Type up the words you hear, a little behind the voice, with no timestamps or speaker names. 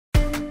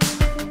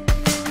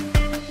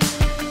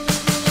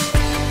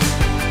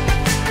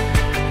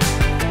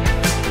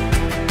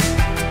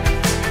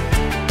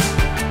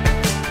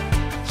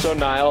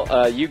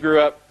Nyle, you grew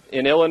up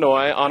in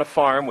Illinois on a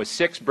farm with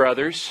 6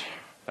 brothers.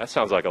 That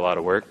sounds like a lot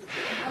of work.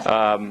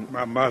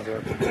 My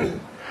mother.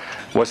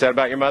 What's that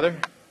about your mother?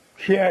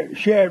 She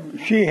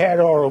had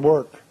all the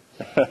work.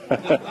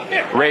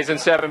 Raising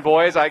 7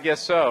 boys, I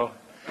guess so.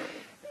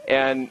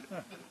 And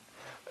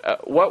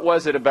what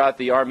was it about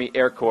the Army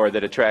Air Corps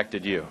that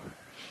attracted you?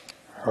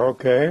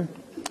 Okay.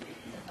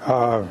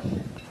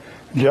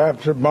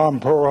 Japs had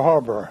bombed Pearl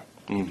Harbor.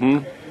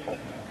 Mm-hmm.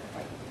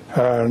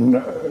 And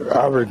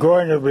I was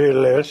going to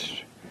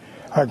re-enlist.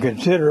 I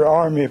considered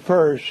Army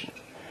first.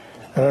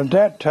 And at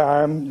that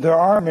time, the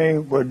Army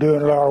was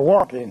doing a lot of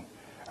walking.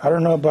 I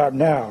don't know about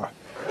now.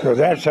 So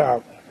that's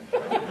out.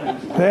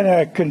 Then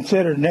I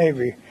considered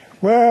Navy.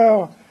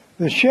 Well,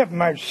 the ship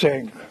might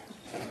sink.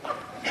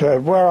 So,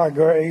 well, I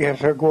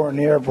guess I'll go in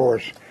the Air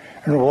Force.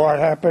 And what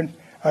happened?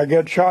 I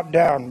get shot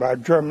down by a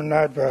German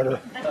night fighter.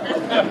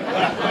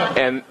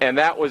 And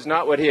that was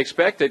not what he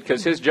expected,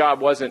 because his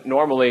job wasn't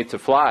normally to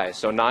fly.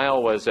 So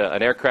Nyle was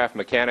an aircraft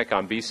mechanic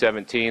on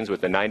B-17s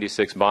with the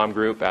 96 Bomb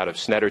Group out of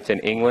Snetterton,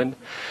 England.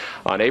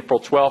 On April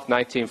 12,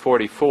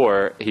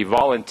 1944, he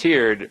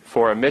volunteered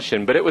for a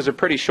mission, but it was a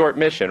pretty short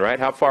mission, right?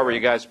 How far were you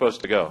guys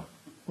supposed to go?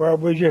 Well,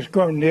 we just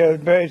going to the other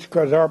base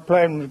because our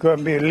plane was going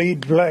to be a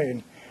lead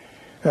plane.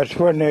 That's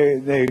when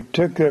they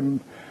took the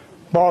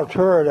ball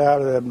turret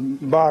out of the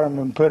bottom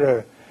and put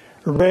a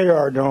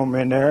radar dome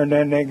in there, and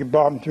then they could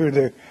bomb through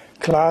the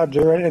clouds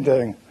or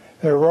anything.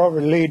 They were all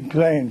the lead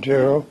plane,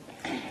 too,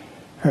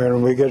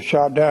 and we get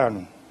shot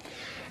down.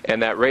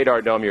 And that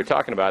radar dome you're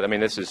talking about, I mean,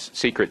 this is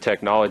secret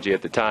technology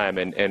at the time,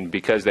 and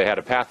because they had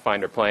a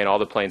Pathfinder plane, all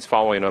the planes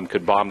following them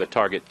could bomb the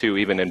target, too,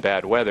 even in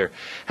bad weather.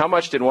 How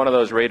much did one of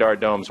those radar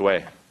domes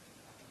weigh?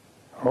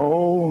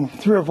 Oh,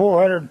 300 or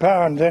 400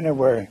 pounds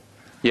anyway.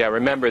 Yeah,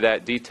 remember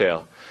that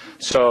detail.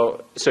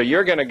 So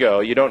you're going to go.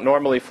 You don't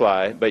normally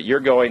fly, but you're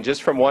going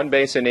just from one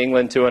base in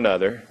England to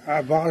another.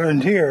 I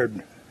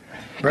volunteered,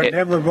 but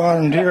never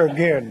volunteer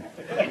again.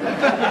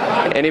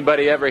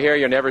 Anybody ever hear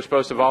you're never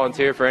supposed to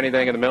volunteer for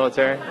anything in the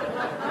military?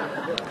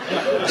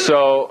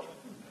 So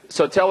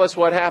tell us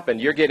what happened.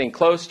 You're getting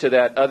close to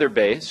that other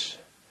base,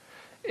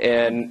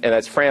 and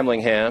that's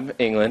Framlingham,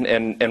 England,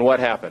 and what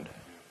happened?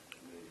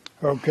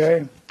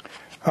 Okay.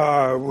 We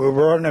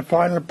were on the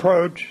final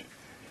approach,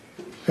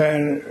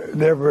 and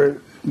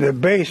the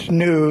base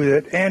knew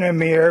that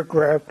enemy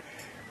aircraft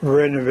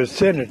were in the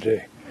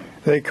vicinity.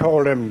 They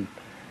called them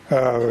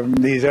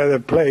these other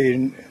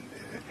planes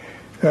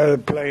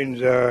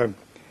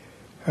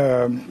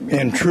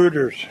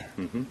intruders.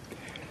 Mm-hmm.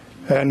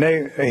 And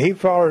he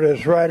followed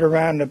us right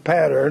around the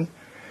pattern.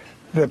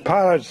 The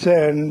pilot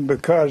said,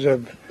 because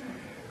of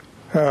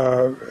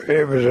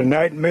it was a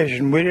night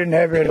mission, we didn't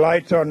have any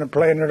lights on the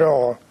plane at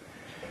all.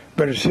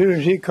 But as soon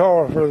as he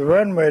called for the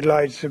runway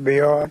lights to be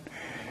on,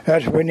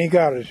 that's when he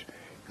got us,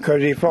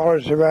 because he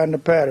followed us around the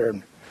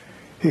pattern.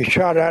 He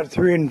shot out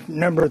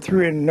number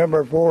 3 and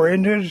number 4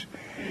 engines.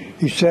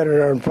 He set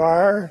it on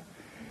fire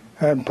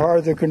and part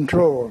of the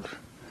controls.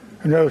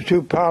 And those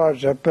 2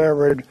 pilots up there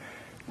were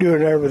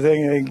doing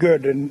everything they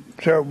could, and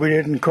so we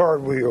didn't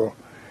cartwheel.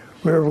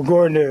 We were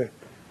going to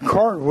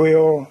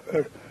cartwheel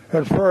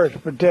at first,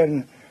 but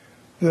then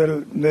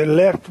the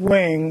left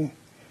wing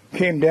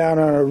came down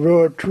on a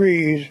row of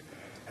trees,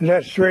 and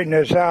that straightened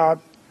us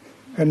out,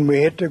 and we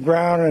hit the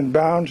ground and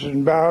bounced,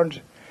 and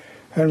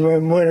we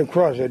went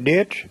across a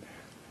ditch,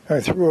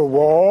 through a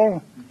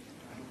wall,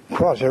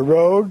 across a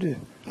road,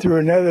 through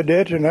another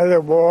ditch,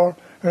 another wall,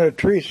 and a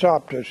tree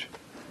stopped us.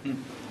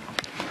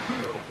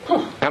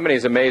 How many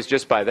is amazed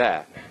just by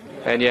that?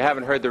 And you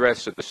haven't heard the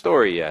rest of the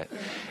story yet.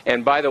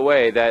 And by the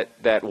way,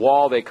 that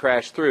wall they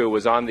crashed through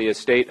was on the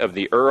estate of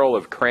the Earl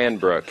of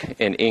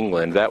Cranbrook in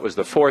England. That was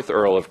the 4th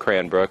Earl of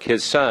Cranbrook.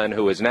 His son,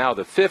 who is now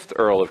the 5th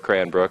Earl of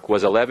Cranbrook,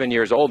 was 11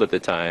 years old at the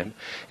time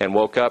and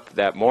woke up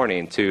that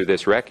morning to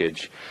this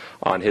wreckage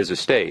on his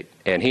estate.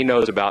 And he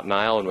knows about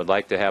Nyle and would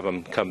like to have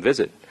him come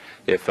visit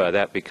if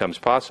that becomes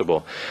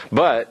possible.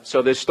 But,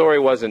 so this story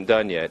wasn't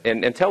done yet.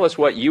 And tell us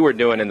what you were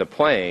doing in the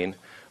plane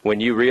when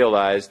you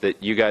realized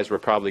that you guys were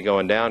probably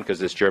going down because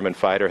this German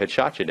fighter had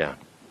shot you down.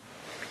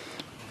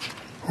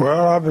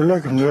 Well, I was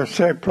looking for a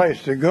safe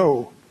place to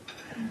go.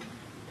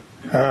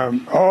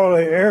 All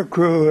the air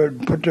crew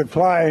had put their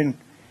flying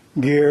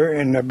gear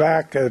in the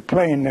back of the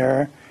plane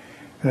there,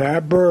 and I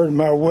burrowed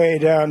my way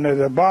down to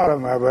the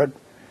bottom of it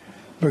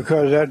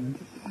because that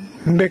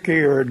Mickey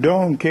or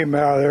dome came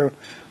out of there,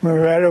 went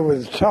right over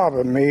the top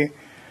of me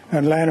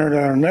and landed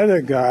on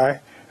another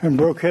guy and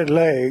broke his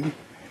leg.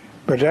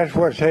 But that's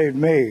what saved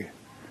me.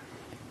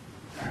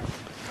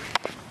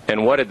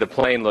 And what did the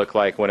plane look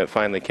like when it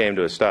finally came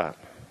to a stop?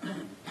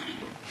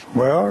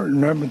 Well,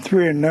 number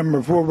 3 and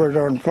number 4 was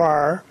on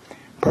fire,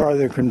 part of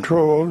the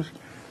controls,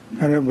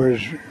 and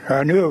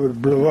I knew it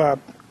would blow up.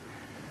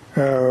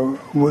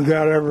 We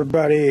got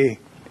everybody,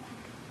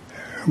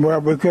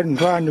 well, we couldn't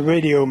find the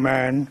radio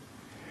man.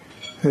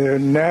 The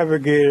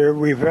navigator,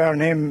 we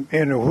found him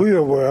in a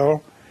wheel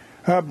well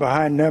up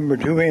behind number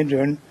 2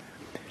 engine.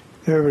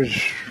 There was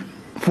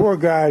 4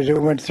 guys that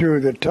went through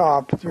the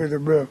top, through the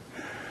roof.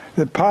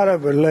 The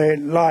pilot was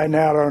lying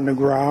out on the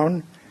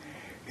ground.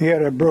 He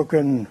had a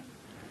broken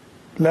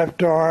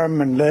left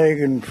arm and leg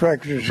and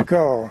fractured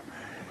skull.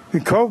 The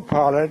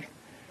co-pilot,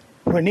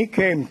 when he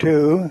came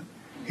to,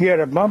 he had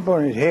a bump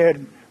on his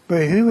head,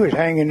 but he was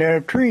hanging in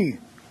a tree.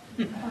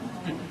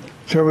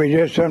 So we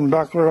just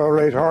unbuckled all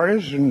his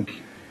harness and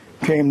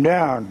came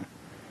down.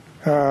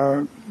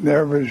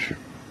 There was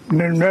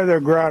another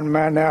ground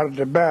man out at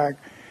the back.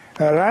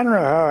 And I don't know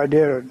how I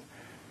did it,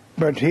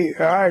 but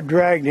I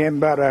dragged him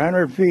about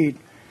 100 feet,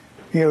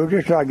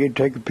 just like you'd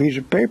take a piece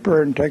of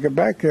paper and take it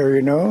back there,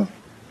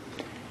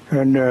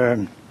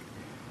 And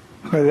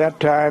by that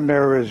time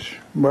there was,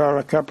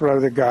 a couple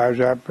other guys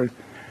up. But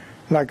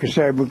like I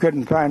said, we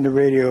couldn't find the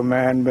radio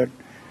man, but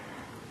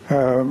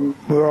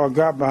we all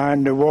got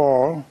behind the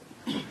wall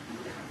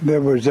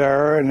that was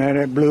there, and then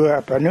it blew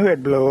up. I knew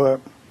it blew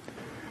up.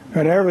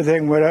 And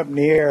everything went up in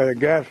the air. The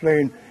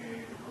gasoline,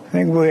 I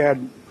think we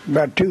had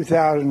about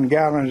 2,000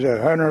 gallons of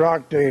 100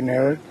 octane in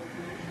it,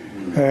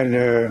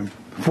 and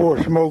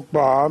 4 smoke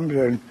bombs,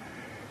 and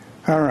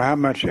I don't know how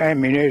much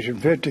ammunition,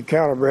 50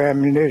 caliber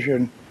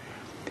ammunition,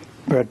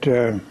 but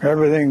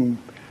everything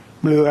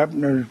blew up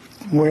and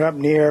went up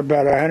in the air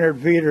about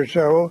 100 feet or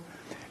so.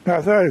 And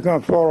I thought it was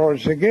going to fall on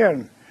us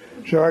again.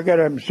 So I got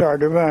up and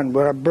started to run,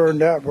 but I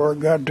burned out before it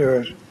got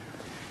to us.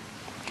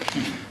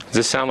 Does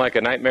this sound like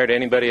a nightmare to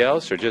anybody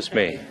else or just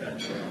me?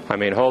 I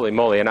mean, holy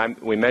moly. And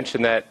we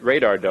mentioned that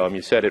radar dome.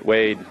 You said it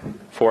weighed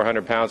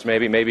 400 pounds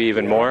maybe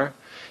even more.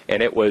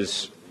 And it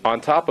was on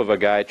top of a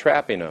guy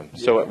trapping him.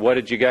 So what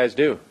did you guys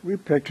do? We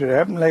picked it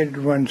up and laid it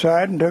to one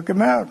side and took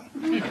him out.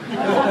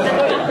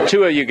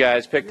 2 of you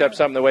guys picked up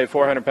something that weighed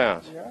 400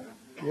 pounds?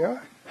 Yeah.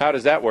 How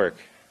does that work?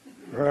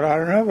 Well, I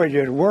don't know. It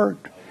just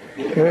worked.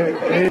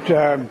 They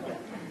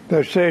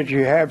said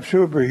you have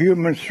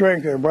superhuman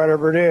strength or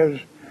whatever it is.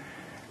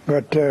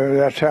 But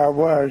that's how it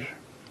was.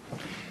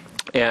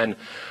 And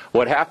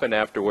what happened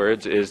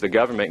afterwards is the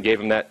government gave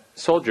him that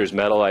soldier's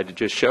medal I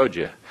just showed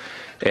you.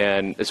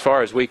 And as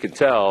far as we could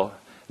tell,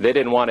 they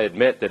didn't want to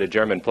admit that a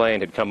German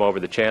plane had come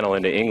over the channel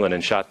into England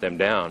and shot them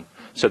down.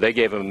 So they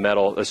gave him a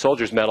medal. A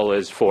soldier's medal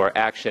is for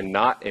action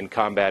not in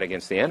combat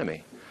against the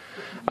enemy.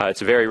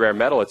 It's a very rare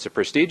medal. It's a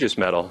prestigious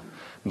medal.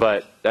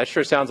 But that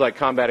sure sounds like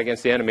combat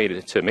against the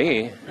enemy to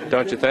me,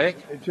 don't you think?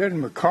 It's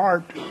in my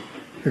cart,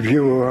 if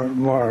you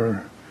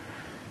were...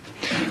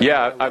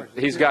 Yeah,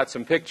 he's got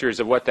some pictures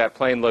of what that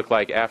plane looked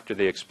like after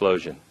the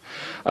explosion.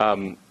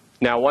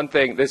 Now, one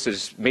thing, this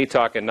is me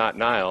talking, not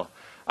Nyle,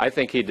 I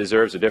think he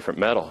deserves a different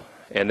medal.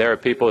 And there are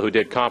people who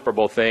did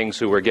comparable things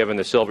who were given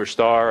the Silver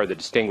Star or the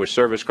Distinguished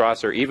Service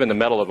Cross or even the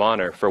Medal of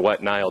Honor for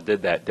what Nyle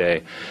did that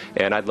day.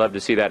 And I'd love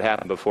to see that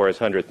happen before his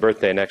 100th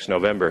birthday next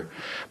November.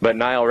 But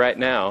Nyle, right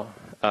now,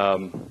 I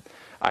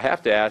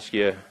have to ask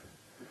you,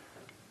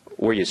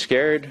 were you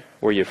scared?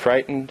 Were you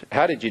frightened?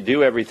 How did you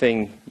do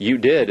everything you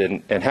did?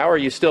 And how are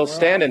you still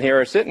standing here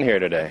or sitting here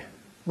today?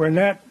 When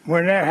that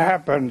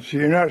happens,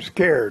 you're not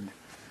scared.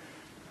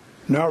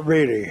 Not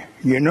really.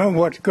 You know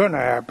what's going to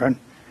happen.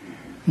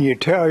 You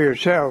tell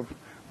yourself,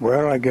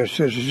 well, I guess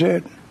this is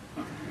it.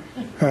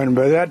 And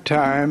by that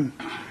time,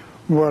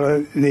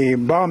 the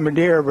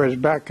bombardier was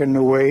back in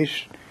the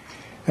waist,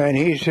 and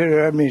he stood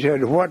up and he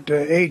said, what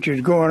the H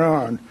is going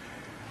on?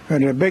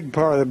 And a big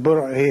part of the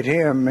bullet hit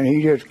him, and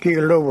he just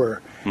keeled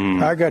over.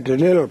 I got the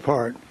little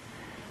part,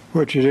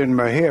 which is in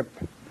my hip.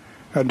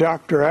 A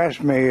doctor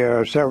asked me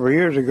several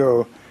years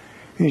ago,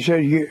 he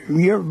said,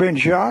 you ever been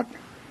shot?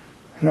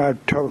 And I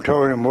told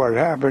him what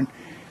happened.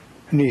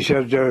 And he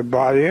said, does it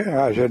bother you?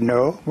 I said,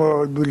 no.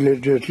 Well, we'll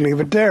just leave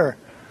it there.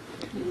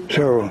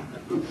 So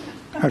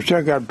I've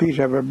still got a piece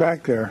of it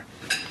back there.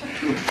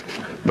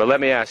 But let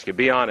me ask you,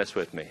 be honest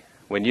with me.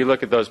 When you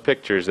look at those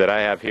pictures that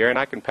I have here, and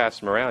I can pass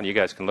them around, you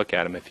guys can look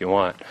at them if you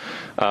want.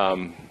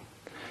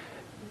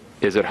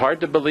 Is it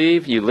hard to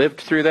believe you lived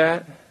through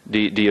that? Do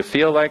you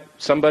feel like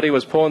somebody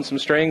was pulling some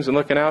strings and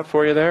looking out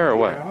for you there, or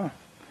what? Yeah.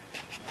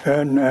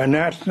 And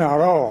that's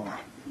not all.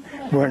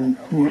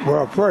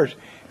 First,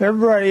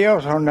 everybody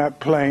else on that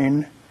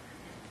plane,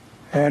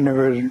 and there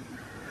was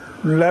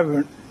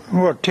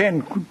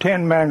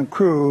 10-man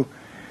crew,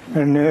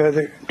 and the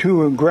other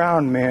 2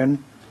 ground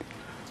men.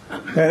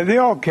 They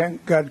all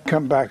got to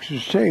come back to the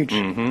States.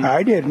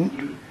 I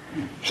didn't.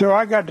 So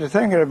I got to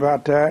thinking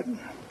about that. And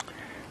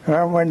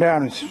I went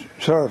down and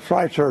saw the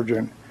flight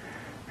surgeon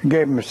and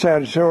gave him a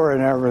sad story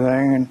and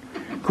everything. And,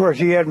 of course,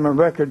 he had my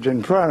records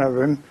in front of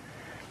him.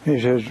 He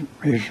says,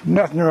 there's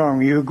nothing wrong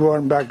with you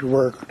going back to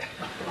work.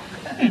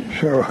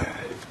 So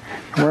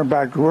I went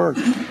back to work.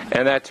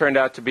 And that turned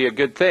out to be a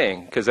good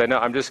thing, because I know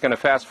I'm just going to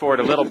fast forward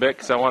a little bit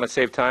because I want to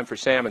save time for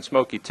Sam and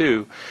Smokey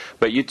too.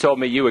 But you told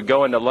me you would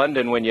go into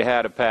London when you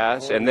had a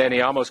pass, and then he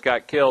almost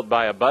got killed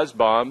by a buzz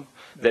bomb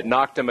that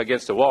knocked him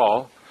against a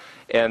wall.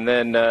 And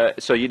then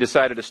so you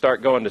decided to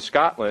start going to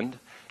Scotland,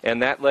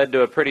 and that led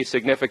to a pretty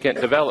significant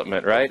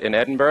development, right, in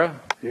Edinburgh?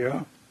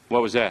 Yeah.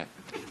 What was that?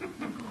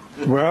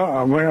 Well,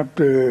 I went up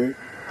to,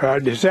 I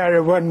decided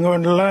I wasn't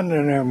going to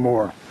London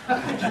anymore.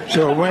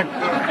 So I went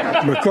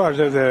because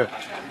of the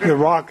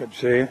rocket,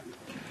 see.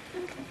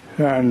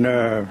 And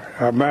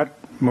I met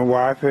my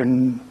wife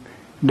in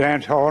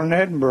dance hall in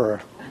Edinburgh.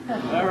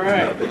 All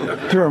right.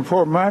 3 or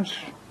 4 months,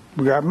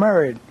 we got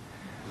married.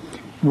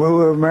 We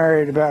were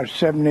married about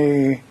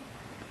 72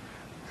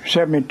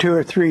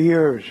 or 3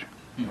 years.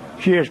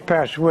 She just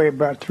passed away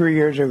about 3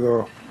 years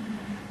ago.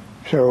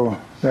 So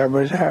that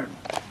was that.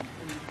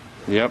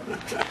 Yep.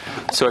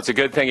 So it's a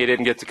good thing you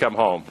didn't get to come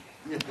home.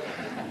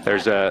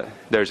 There's a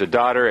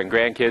daughter and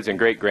grandkids and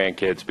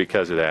great-grandkids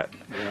because of that.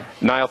 Yeah.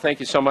 Nyle, thank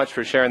you so much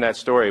for sharing that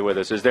story with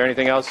us. Is there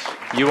anything else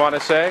you want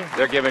to say?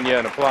 They're giving you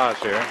an applause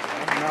here.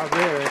 Not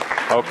really.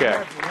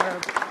 Okay.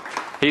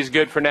 He's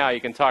good for now.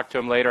 You can talk to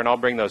him later, and I'll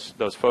bring those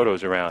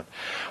photos around.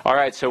 All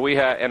right, so we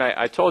have, and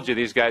I told you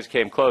these guys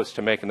came close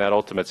to making that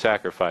ultimate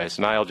sacrifice.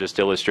 Nyle just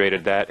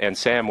illustrated that, and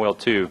Sam will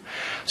too.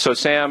 So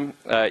Sam,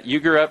 you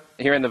grew up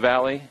here in the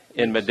valley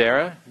in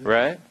Madera,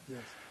 right? Yes.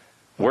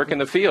 Work in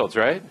the fields,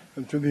 right?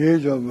 Until the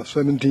age of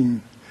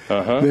 17.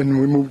 Then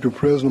we moved to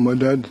Fresno. My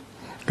dad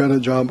got a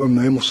job on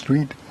Nyle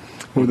Street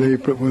where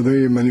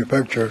they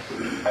manufacture,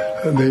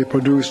 they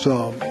produce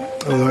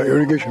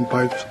irrigation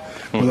pipes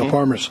for the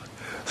farmers.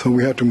 So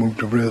we had to move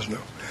to Fresno.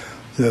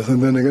 Yes,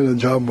 and then I got a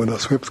job with a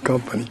Swift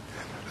company,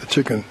 a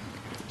chicken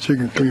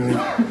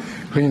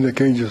cleaning the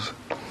cages.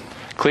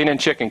 Cleaning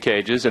chicken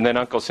cages, and then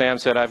Uncle Sam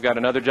said, I've got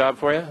another job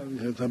for you?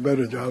 It's a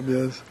better job,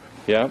 yes.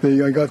 Yeah?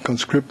 I got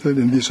conscripted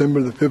in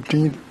December the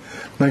 15th,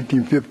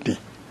 1950.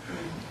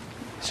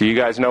 So you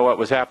guys know what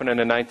was happening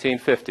in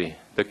 1950,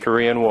 the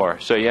Korean War.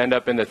 So you end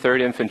up in the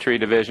 3rd Infantry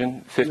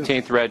Division, 15th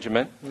yes.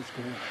 Regiment. That's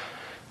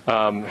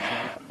correct.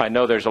 I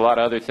know there's a lot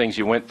of other things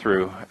you went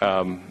through,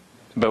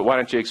 but why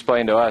don't you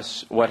explain to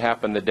us what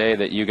happened the day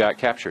that you got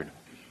captured?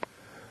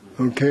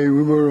 Okay,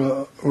 we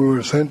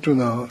were sent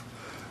to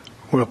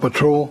a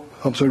patrol,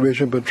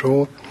 observation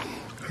patrol,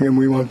 and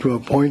we went to a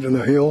point on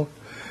the hill,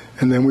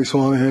 and then we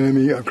saw an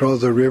enemy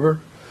across the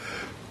river,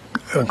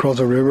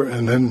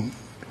 and then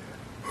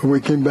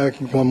we came back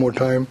one more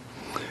time,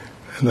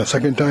 and the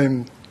second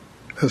time,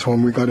 that's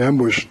when we got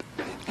ambushed,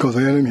 because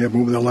the enemy had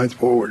moved the lines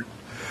forward.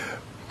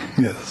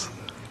 Yes.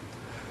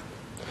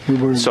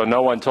 So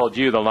no one told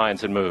you the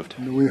lines had moved?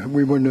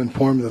 We weren't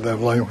informed that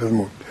line had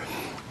moved.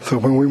 So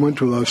when we went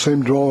to the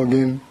same draw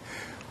again,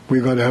 we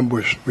got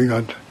ambushed. We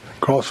got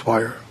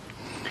crossfire.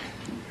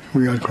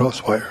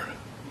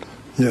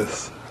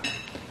 Yes.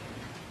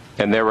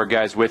 And there were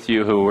guys with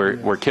you who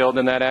were killed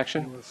in that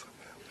action?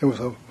 It was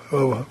a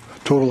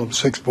total of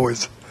 6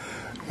 boys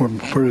were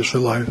perished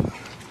alive.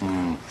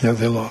 Yeah,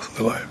 they lost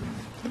their life.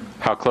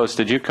 How close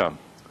did you come?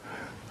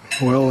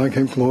 Well, I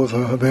came close.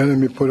 The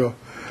enemy put a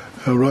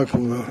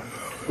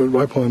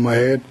rifle in my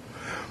head,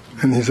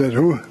 and he said,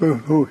 "Who?"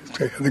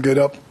 I had to get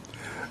up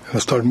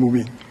and start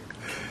moving,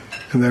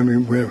 and then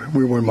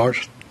we were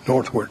marched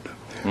northward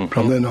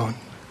from then on.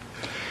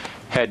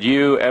 Had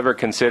you ever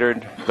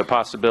considered the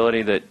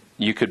possibility that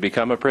you could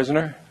become a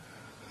prisoner?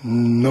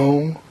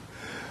 No,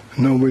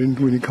 we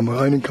didn't come.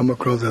 I didn't come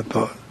across that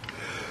thought.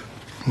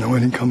 No, I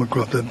didn't come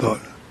across that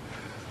thought.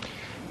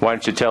 Why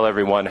don't you tell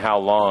everyone how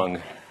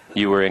long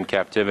you were in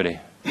captivity?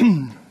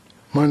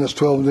 Minus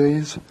 12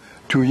 days,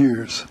 2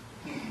 years.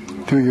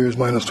 2 years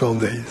minus 12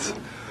 days.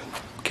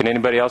 Can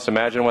anybody else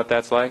imagine what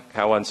that's like?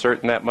 How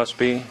uncertain that must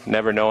be?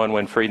 Never knowing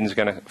when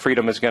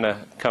freedom is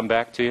gonna come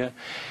back to you?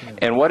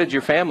 And what did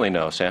your family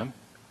know, Sam?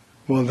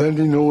 Well, they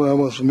didn't know I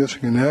was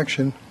missing in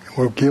action,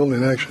 or killed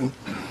in action,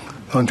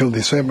 until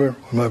December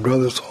when my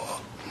brother saw.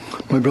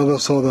 My brother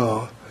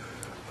saw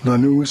the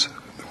news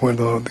where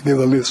they gave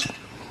the list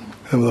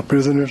of the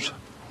prisoners,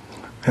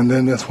 and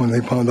then that's when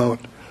they found out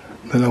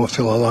that I was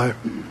still alive.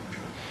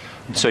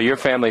 So your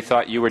family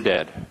thought you were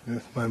dead?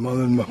 Yes, my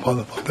mother and my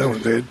father thought I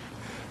was dead.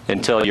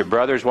 Until your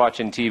brother's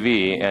watching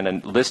TV and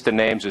a list of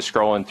names is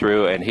scrolling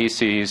through and he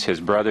sees his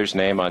brother's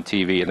name on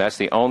TV, and that's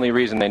the only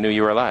reason they knew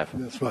you were alive?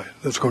 That's right.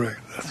 That's correct.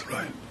 That's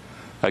right.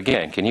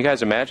 Again, can you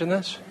guys imagine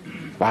this?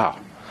 Wow.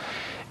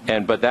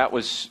 But that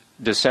was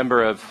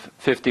December of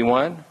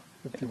 51?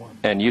 51.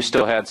 And you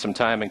still had some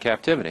time in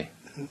captivity?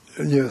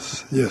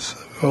 Yes.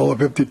 All of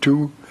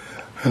 52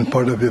 and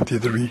part of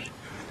 53.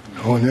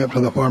 Only after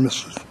the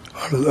armistice.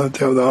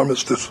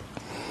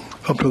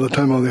 Up to the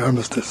time of the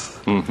armistice.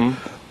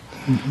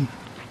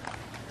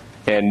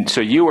 And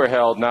so you were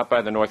held not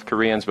by the North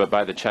Koreans but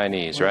by the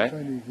Chinese, right?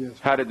 Chinese, yes.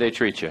 How did they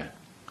treat you?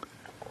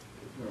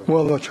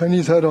 Well, the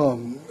Chinese had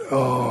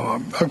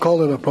I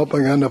call it a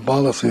propaganda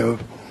policy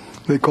of,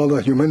 they call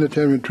it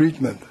humanitarian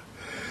treatment.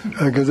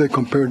 I guess they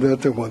compared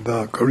that to what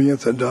the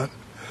Koreans had done.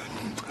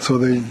 So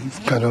they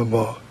kind of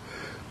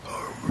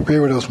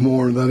favored us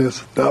more,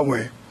 that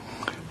way.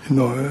 You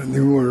know,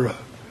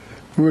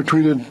 we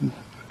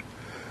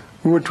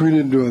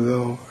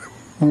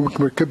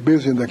were kept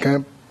busy in the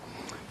camp,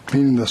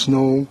 cleaning the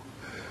snow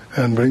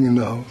and bringing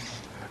the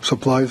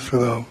supplies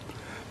to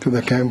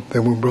the camp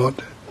that we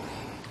brought.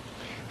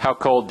 How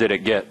cold did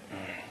it get?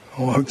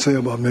 Oh, I would say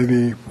about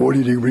maybe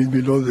 40 degrees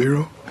below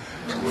zero.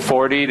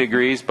 40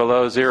 degrees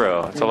below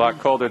zero. It's a lot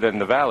colder than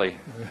the valley.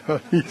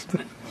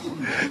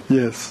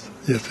 Yes,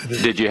 it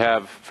is. Did you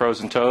have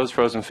frozen toes,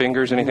 frozen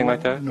fingers, anything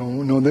like that?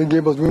 No, they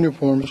gave us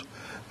uniforms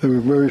They were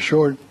very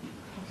short.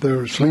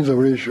 Their sleeves are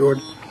very short.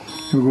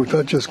 You would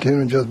touch your skin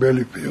and just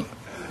barely feel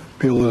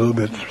a little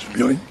bit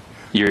feeling.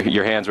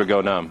 Your hands would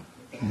go numb.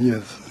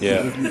 Yes.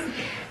 Yeah.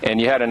 And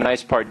you had a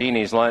nice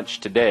Pardini's lunch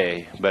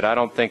today, but I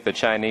don't think the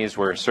Chinese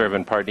were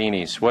serving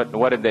Pardini's.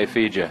 What did they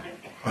feed you?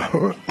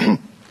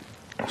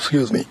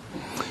 Excuse me.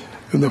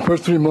 In the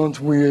first 3 months,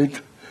 we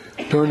ate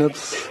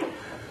turnips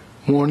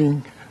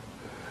morning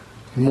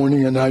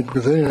and night,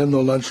 because they didn't have no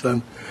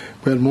lunchtime.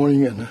 We had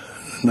morning and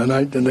the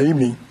night and the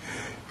evening.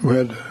 We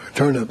had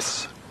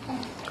turnips.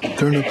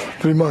 Turnips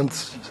 3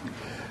 months.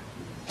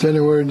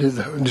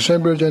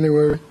 December,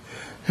 January,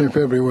 and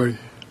February,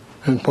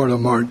 and part of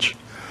March.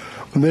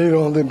 When they ate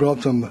all, they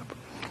brought some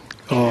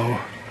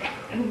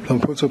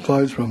food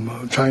supplies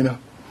from China.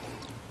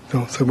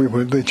 So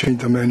they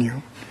changed the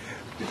menu.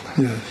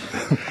 Yeah.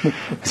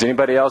 Has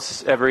anybody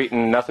else ever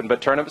eaten nothing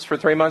but turnips for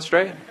 3 months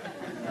straight?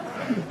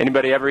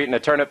 Anybody ever eaten a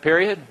turnip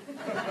period?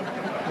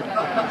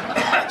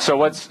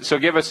 So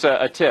give us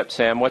a tip,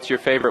 Sam. What's your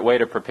favorite way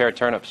to prepare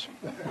turnips?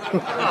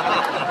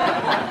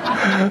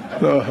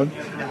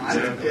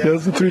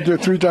 Yes,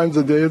 three times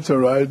a day, it's all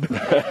right.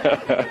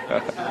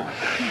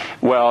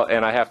 Well,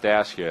 and I have to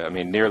ask you, I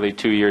mean, nearly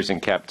 2 years in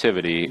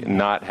captivity,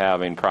 not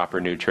having proper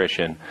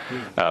nutrition,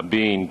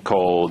 being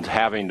cold,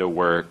 having to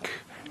work,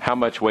 how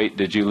much weight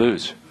did you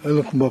lose? I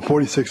lost about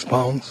 46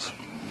 pounds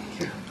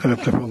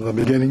from the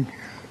beginning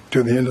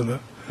to the end of the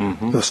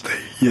stay,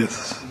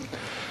 yes.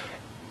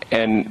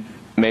 And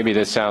maybe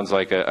this sounds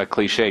like a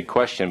cliched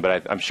question,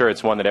 but I'm sure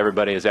it's one that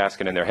everybody is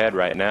asking in their head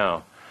right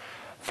now.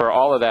 For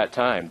all of that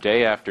time,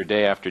 day after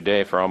day after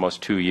day, for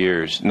almost 2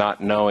 years,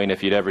 not knowing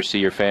if you'd ever see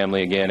your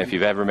family again, if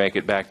you'd ever make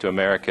it back to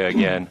America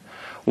again,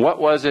 what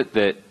was it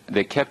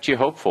that kept you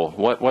hopeful?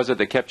 What was it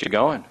that kept you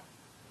going?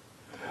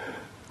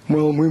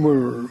 Well, we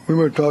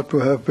were taught to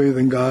have faith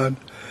in God,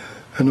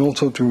 and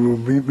also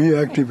to be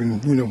active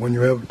in, when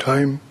you have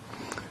time,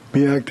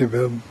 be active,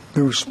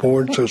 do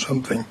sports or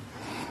something,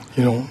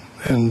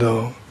 And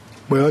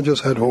well, I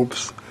just had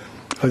hopes.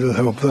 I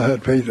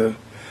had faith that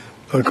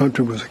our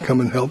country was come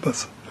and help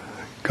us,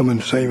 come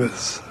and save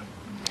us.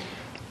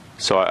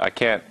 So I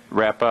can't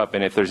wrap up,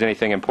 and if there's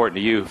anything important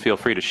to you, feel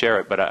free to share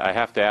it, but I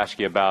have to ask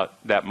you about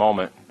that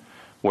moment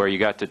where you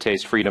got to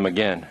taste freedom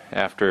again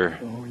after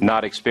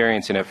not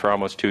experiencing it for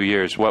almost 2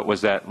 years. What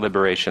was that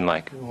liberation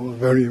like? Oh,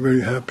 very,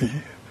 very happy.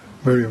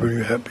 Very,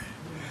 very happy.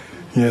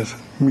 Yes,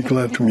 we're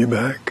glad to be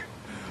back.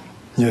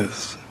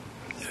 Yes,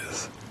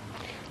 yes.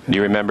 Do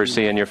you remember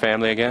seeing your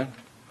family again?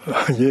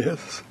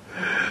 Yes.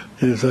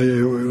 Yes,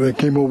 I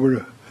came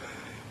over.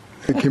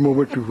 I came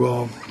over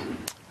to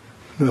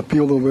the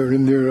field over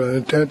in near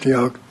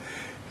Antioch,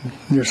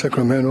 near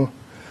Sacramento.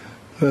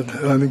 That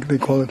I think they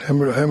call it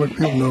Hamilton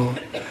Field. No,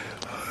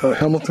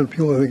 Hamilton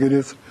Field, I think it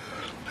is.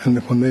 And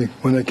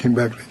when I came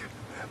back,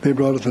 they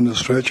brought us in the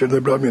stretcher. They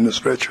brought me in the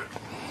stretcher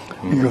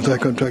because I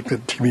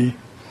contracted TB.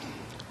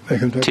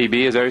 TB,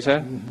 is that what you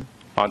said? Mm-hmm.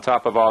 On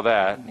top of all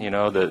that,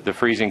 the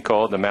freezing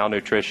cold, the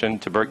malnutrition,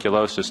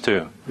 tuberculosis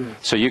too. Yes.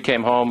 So you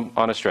came home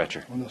on a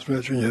stretcher? On a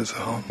stretcher, yes.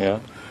 Yeah?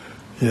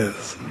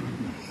 Yes.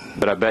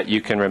 But I bet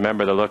you can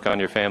remember the look on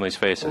your family's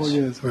faces. Oh,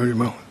 yes, very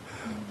well.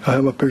 I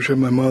have a picture of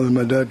my mother and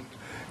my dad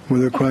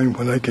when they were crying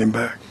when I came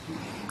back,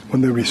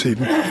 when they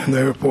received me in the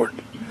airport.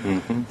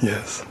 Mm-hmm.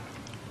 Yes.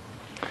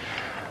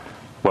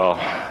 Well,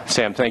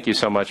 Sam, thank you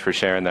so much for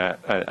sharing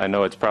that. I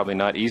know it's probably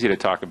not easy to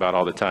talk about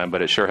all the time,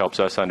 but it sure helps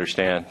us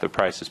understand the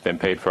price that's been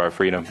paid for our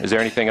freedom. Is there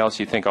anything else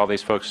you think all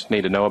these folks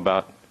need to know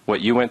about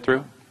what you went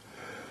through?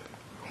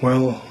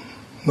 Well,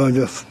 I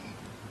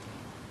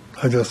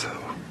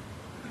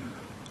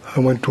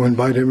want to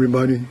invite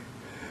everybody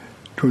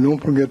to don't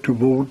forget to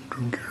vote,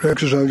 to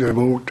exercise your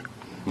vote,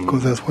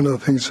 because that's one of the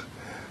things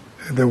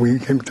that we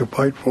came to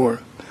fight for,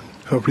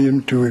 our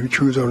freedom to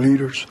choose our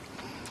leaders,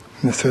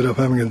 instead of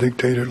having a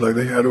dictator like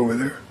they had over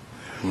there.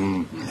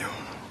 Did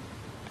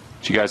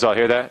you guys all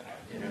hear that?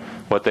 Yeah.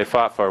 What they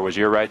fought for was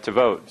your right to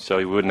vote, so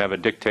you wouldn't have a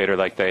dictator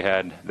like they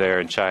had there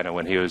in China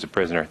when he was a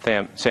prisoner.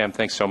 Sam,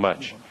 thanks so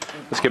much.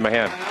 Let's give him a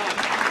hand.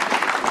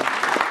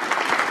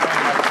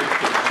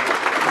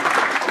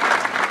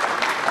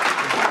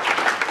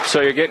 So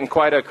you're getting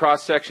quite a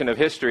cross-section of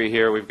history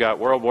here. We've got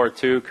World War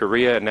II,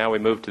 Korea, and now we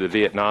move to the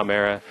Vietnam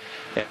era.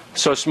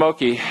 So,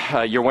 Smokey,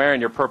 you're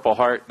wearing your Purple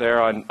Heart there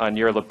on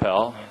your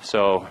lapel.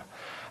 So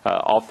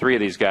all three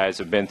of these guys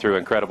have been through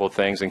incredible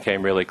things and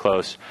came really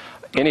close.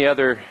 Any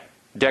other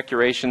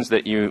decorations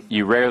that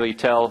you rarely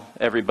tell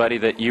everybody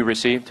that you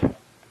received?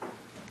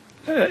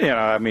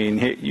 I mean,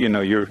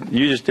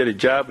 you just did a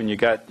job and you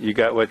got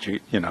what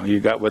you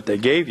got what they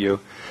gave you.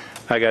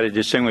 I got a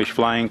Distinguished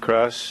Flying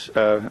Cross.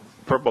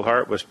 Purple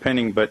Heart was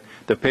pinning, but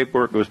the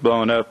paperwork was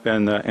blown up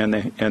in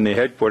the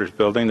headquarters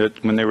building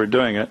when they were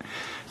doing it,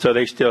 so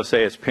they still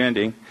say it's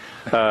pending.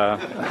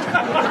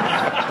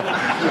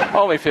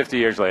 Only 50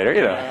 years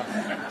later,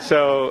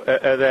 So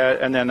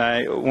that, and then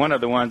one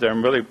of the ones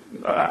I'm really,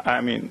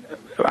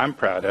 I'm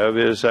proud of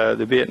is the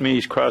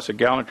Vietnamese Cross of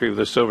Gallantry with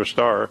a Silver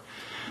Star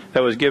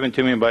that was given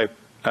to me by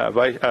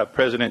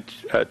President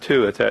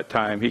Tu at that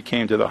time. He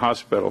came to the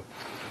hospital.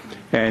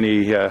 and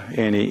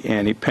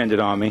he pinned it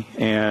on me.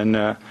 And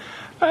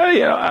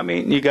I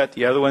mean, you got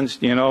the other ones,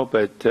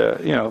 but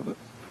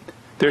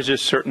there's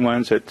just certain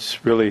ones that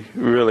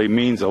really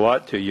means a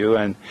lot to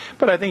you.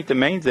 But I think the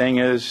main thing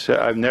is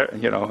I've never,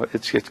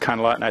 it's kind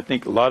of a lot, and I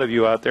think a lot of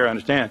you out there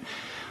understand.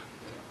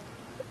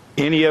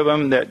 Any of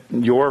them that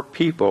your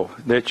people,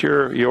 that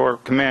your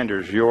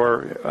commanders,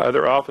 your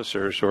other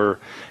officers or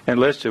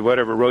enlisted,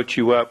 whatever, wrote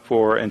you up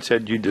for and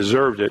said you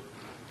deserved it,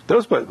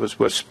 those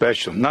was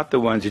special, not the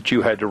ones that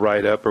you had to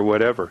write up or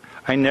whatever.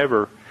 I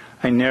never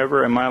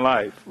in my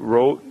life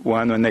wrote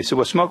one when they said,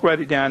 well, Smoke,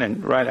 write it down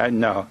and write.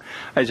 No.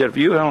 I said, if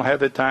you don't have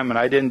the time and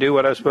I didn't do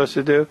what I was supposed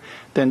to do,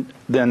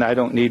 then I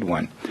don't need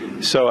one.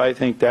 So I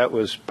think that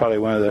was probably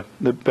one of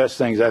the best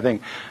things. I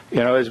think,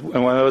 is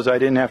one of those I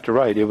didn't have to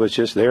write. It was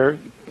just there,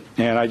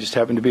 and I just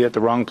happened to be at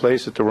the wrong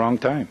place at the wrong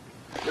time.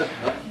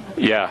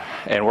 Yeah,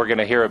 and we're going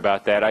to hear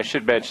about that. I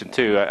should mention,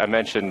 too, I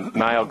mentioned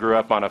Nyle grew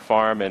up on a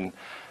farm in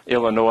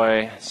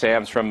Illinois.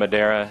 Sam's from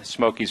Madera.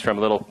 Smokey's from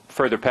a little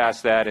further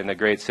past that in the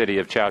great city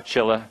of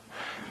Chowchilla.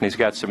 And he's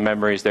got some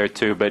memories there,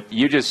 too. But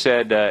you just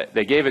said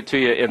they gave it to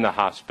you in the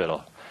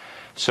hospital.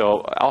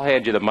 So I'll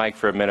hand you the mic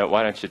for a minute.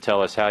 Why don't you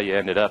tell us how you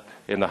ended up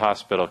in the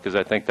hospital? Because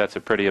I think that's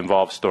a pretty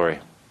involved story.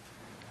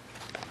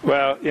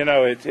 Well,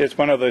 it's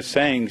one of those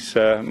things.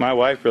 My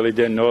wife really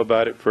didn't know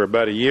about it for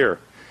about a year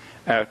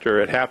after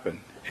it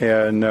happened.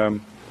 And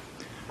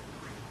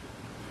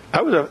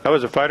I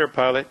was a fighter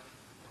pilot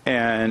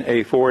and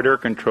a forward air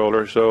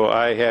controller, so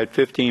I had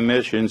 15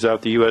 missions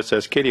out the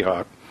USS Kitty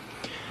Hawk.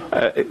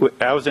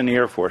 I was in the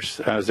Air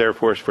Force. I was Air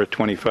Force for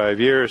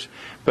 25 years,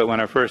 but when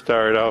I first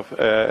started off,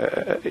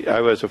 I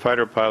was a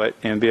fighter pilot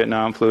in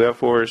Vietnam, flew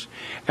F-4s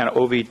and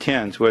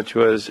OV-10s, which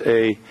was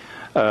a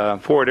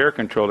forward air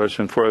controllers.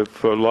 And for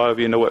a lot of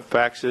you know what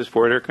FACS is,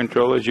 forward air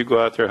controllers. You go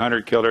out there,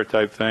 hunter-killer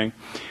type thing.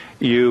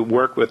 You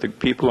work with the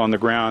people on the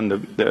ground,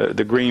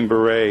 the Green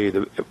Beret,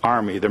 the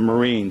Army, the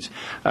Marines,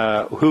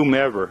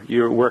 whomever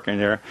you're working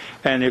there,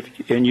 and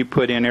you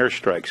put in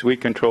airstrikes. We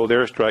controlled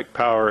airstrike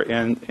power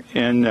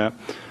in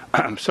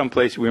some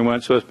places we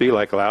weren't supposed to be,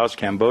 like Laos,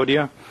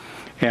 Cambodia,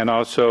 and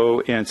also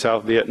in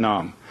South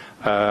Vietnam.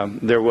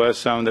 There was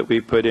some that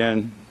we put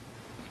in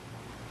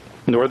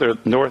north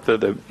of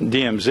the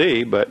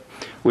DMZ, but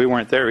we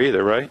weren't there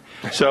either, right?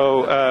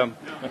 So,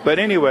 but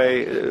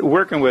anyway,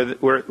 working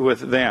with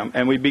them,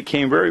 and we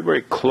became very,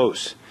 very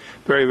close,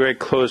 very, very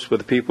close with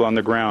the people on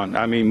the ground.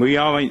 I mean, we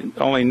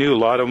only knew a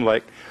lot of them,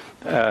 like,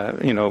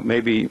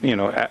 maybe,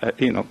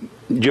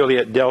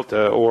 Juliet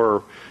Delta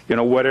or,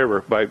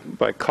 whatever,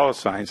 by call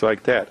signs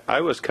like that.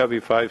 I was Covey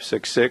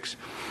 566,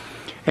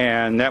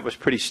 and that was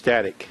pretty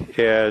static.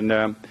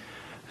 And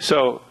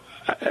so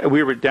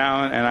we were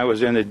down, and I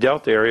was in the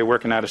Delta area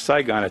working out of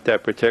Saigon at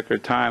that particular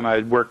time. I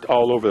had worked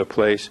all over the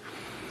place,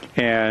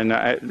 and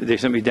they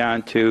sent me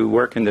down to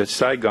work in the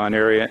Saigon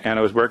area, and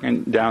I was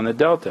working down the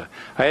Delta.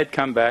 I had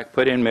come back,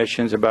 put in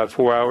missions, about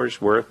 4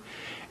 hours worth,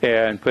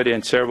 and put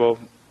in several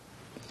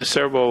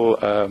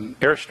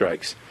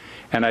airstrikes.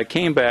 And I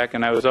came back,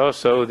 and I was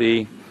also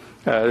the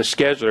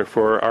scheduler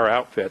for our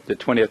outfit, the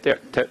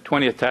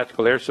 20th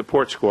Tactical Air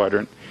Support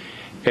Squadron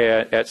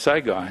at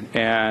Saigon.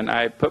 And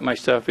I put my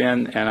stuff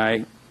in, and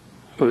I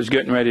was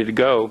getting ready to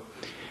go,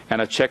 and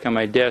I checked on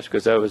my desk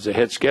because I was the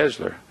head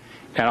scheduler.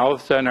 And all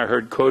of a sudden I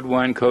heard Code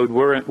 1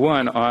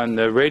 on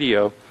the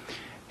radio,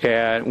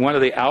 and one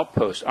of the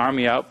outposts,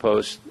 Army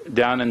outposts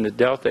down in the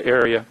Delta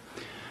area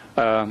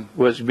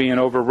was being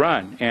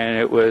overrun. And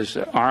it was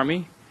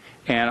Army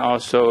and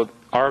also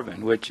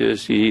ARVN, which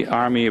is the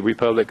Army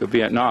Republic of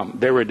Vietnam.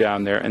 They were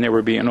down there, and they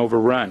were being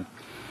overrun.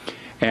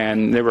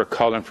 And they were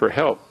calling for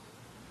help.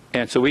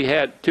 And so we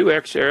had two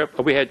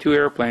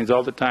airplanes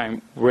all the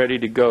time ready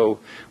to go,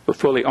 but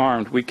fully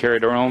armed. We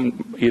carried our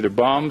own either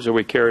bombs, or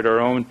we carried our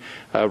own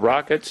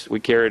rockets.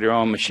 We carried our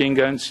own machine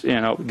guns,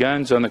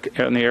 guns on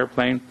the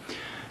airplane.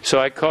 So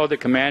I called the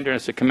commander and I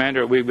said,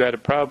 "Commander, we've got a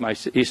problem."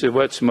 He said,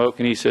 "What, Smoke?"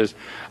 And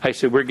I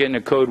said, "We're getting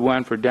a Code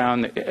 1 for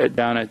down at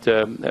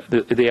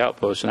the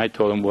outpost." And I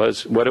told him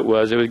what it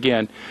was. It was,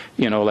 again,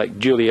 like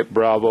Juliet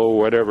Bravo or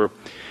whatever.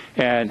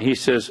 And he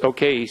says,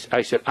 "Okay."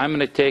 I said, "I'm going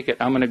to take it.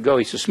 I'm going to go."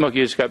 He says, "Smokey,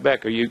 you just got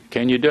back.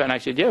 Can you do it?" And I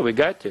said, "Yeah, we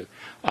got to.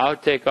 I'll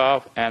take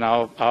off, and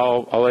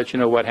I'll let you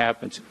know what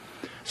happens."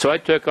 So I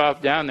took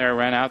off down there,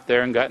 ran out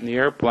there, and got in the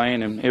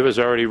airplane, and it was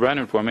already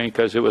running for me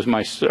because it was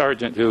my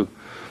sergeant who,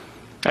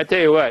 I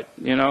tell you what,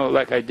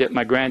 like I did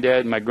my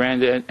granddad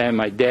and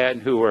my dad,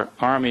 who were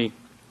Army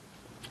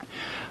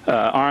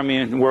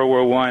in World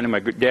War I, and my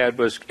dad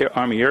was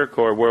Army Air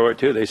Corps World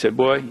War II. They said,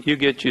 "Boy, you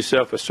get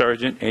yourself a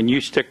sergeant, and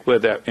you stick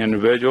with that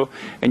individual,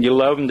 and you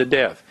love them to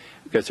death,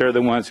 because they're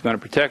the ones going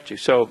to protect you."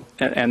 So,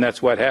 and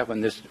that's what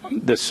happened.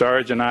 This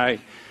sergeant and I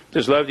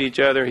just loved each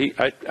other.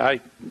 I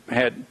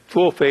had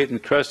full faith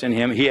and trust in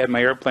him. He had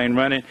my airplane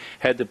running,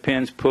 had the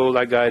pins pulled.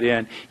 I got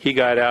in. He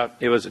got out.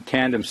 It was a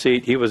tandem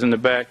seat. He was in the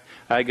back.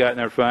 I got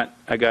in the front.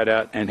 I got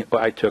out, and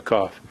I took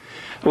off.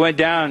 I went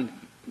down.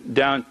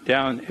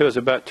 It was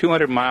about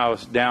 200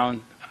 miles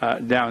down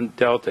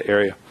Delta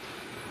area.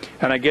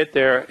 And I get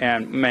there,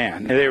 and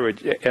man, they were,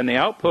 and the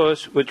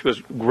outpost, which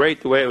was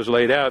great the way it was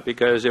laid out,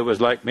 because it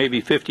was like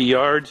maybe 50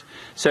 yards,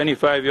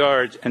 75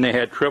 yards, and they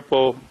had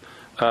triple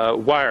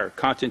wire,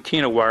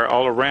 concertina wire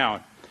all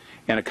around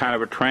in a kind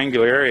of a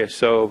triangular area,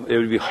 so it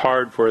would be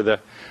hard for the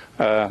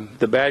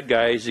bad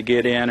guys to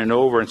get in and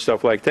over and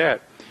stuff like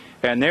that.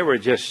 And they were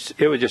just,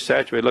 it was just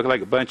saturated, looked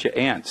like a bunch of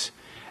ants.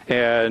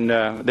 And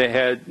they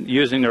had,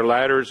 using their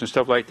ladders and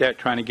stuff like that,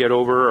 trying to get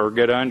over or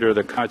get under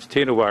the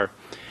concertina wire.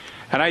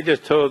 And I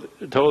just told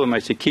them, I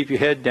said, keep your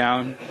head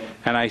down,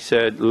 and I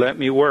said, let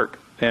me work.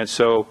 And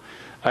so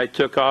I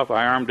took off,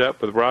 I armed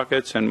up with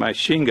rockets and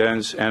machine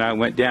guns, and I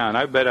went down.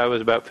 I bet I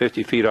was about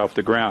 50 feet off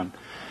the ground.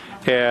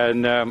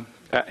 And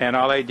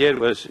all I did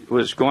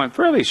was going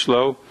fairly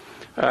slow.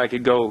 I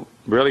could go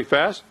really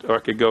fast or I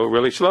could go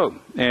really slow.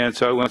 And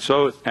so I went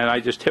slow, and I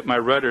just hit my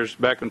rudders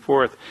back and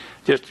forth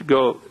just to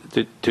go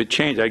to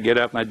change. I'd get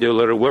up and I'd do a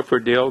little woofer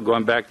deal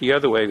going back the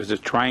other way because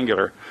it's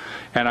triangular.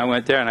 And I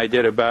went there and I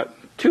did about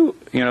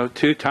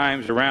two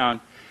times around,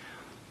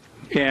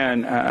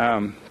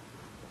 and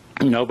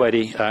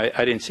nobody,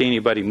 I didn't see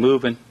anybody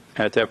moving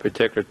at that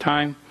particular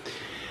time.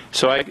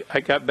 So I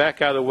got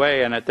back out of the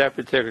way, and at that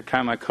particular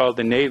time I called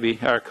the Navy,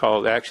 or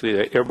called actually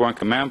the Airborne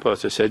Command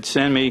Post. I said,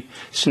 send me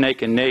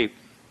Snake and Nape.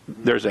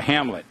 There's a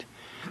hamlet,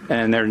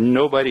 and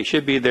nobody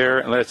should be there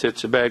unless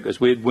it's a bad, because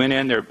we went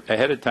in there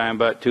ahead of time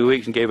about 2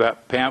 weeks and gave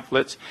out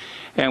pamphlets,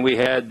 and we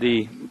had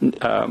the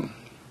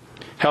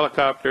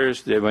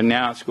helicopters that would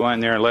announce, go in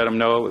there and let them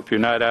know if you're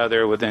not out of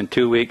there within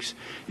 2 weeks,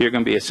 you're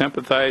going to be a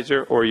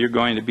sympathizer or you're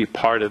going to be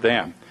part of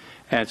them.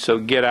 And so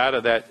get out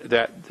of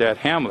that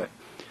hamlet.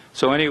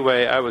 So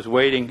anyway, I was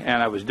waiting,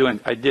 and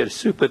I did a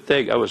stupid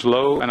thing. I was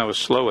low and I was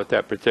slow at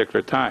that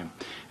particular time,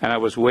 and I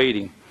was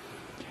waiting.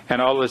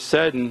 And all of a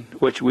sudden,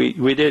 which we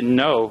didn't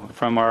know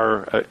from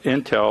our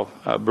intel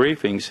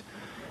briefings,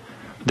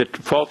 the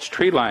false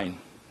tree line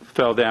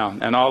fell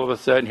down, and all of a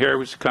sudden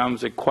here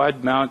comes a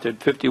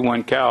quad-mounted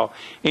 51 cal.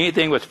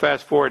 Anything with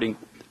fast-forwarding,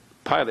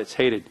 pilots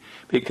hated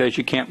because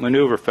you can't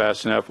maneuver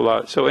fast enough a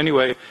lot. So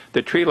anyway,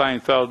 the tree line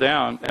fell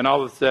down, and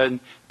all of a sudden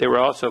they were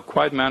also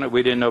quad-mounted.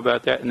 We didn't know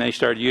about that, and they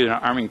started using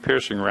arming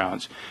piercing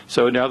rounds.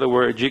 So in other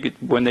words,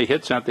 when they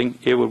hit something,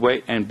 it would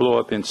wait and blow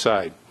up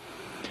inside.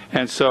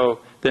 And so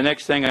the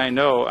next thing I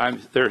know,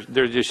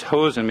 they're just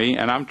hosing me,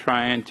 and I'm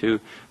trying to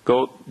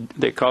go.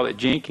 They call it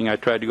jinking. I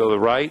tried to go to the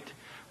right,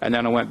 and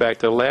then I went back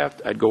to the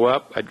left. I'd go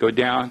up, I'd go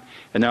down,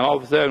 and then all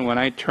of a sudden, when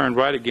I turned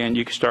right again,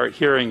 you could start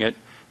hearing it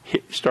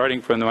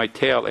starting from my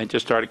tail, and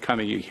just started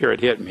coming. You hear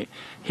it hit me,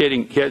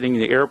 hitting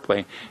the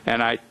airplane.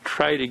 And I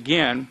tried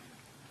again,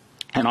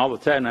 and all of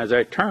a sudden, as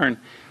I turned,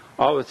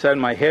 all of a sudden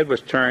my head was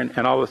turned,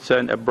 and all of a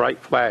sudden a bright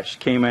flash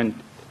came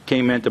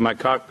into my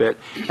cockpit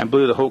and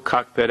blew the whole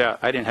cockpit out.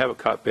 I didn't have a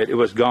cockpit; it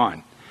was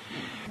gone.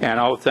 And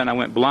all of a sudden, I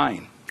went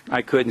blind.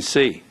 I couldn't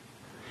see.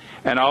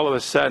 And all of a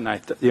sudden, I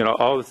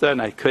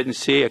couldn't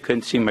see. I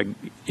couldn't see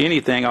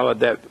anything. All of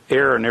that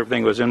air and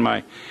everything was in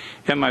my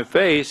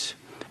face,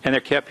 and they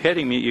kept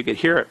hitting me. You could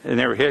hear it, and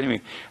they were hitting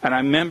me. And I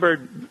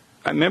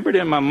remembered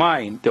in my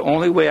mind, the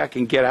only way I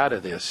can get out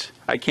of this,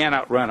 I can't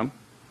outrun them.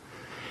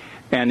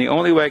 And the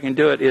only way I can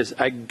do it is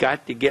I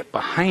got to get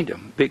behind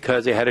them,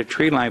 because they had a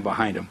tree line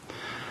behind them.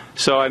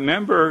 So I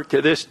remember,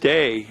 to this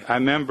day, I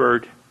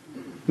remembered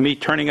me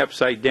turning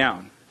upside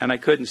down, and I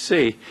couldn't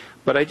see,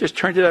 but I just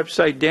turned it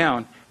upside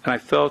down, and I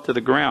fell to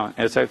the ground.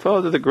 As I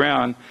fell to the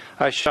ground,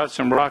 I shot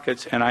some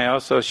rockets, and I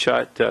also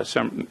shot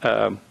some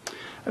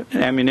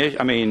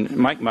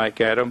ammunition, Mike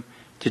at them,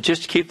 to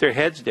just keep their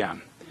heads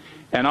down.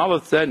 And all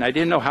of a sudden, I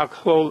didn't know how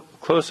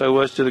close I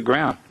was to the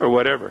ground or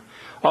whatever.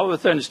 All of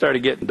a sudden, it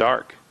started getting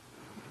dark.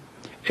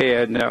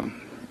 And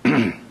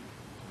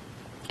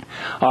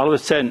all of a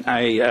sudden,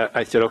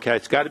 I said, okay,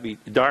 it's got to be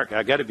dark.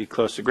 I got to be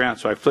close to the ground.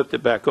 So I flipped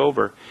it back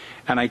over,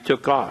 and I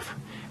took off.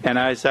 And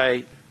as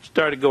I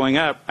started going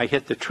up, I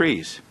hit the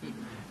trees.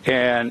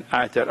 And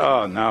I thought,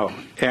 oh, no.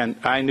 And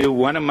I knew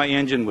one of my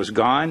engine was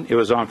gone. It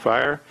was on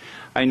fire.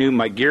 I knew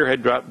my gear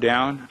had dropped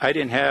down. I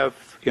didn't have,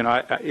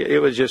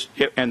 it was just,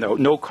 and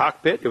no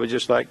cockpit. It was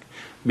just like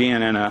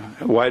being in a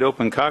wide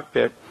open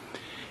cockpit.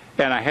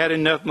 And I had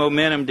enough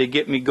momentum to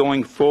get me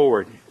going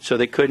forward, so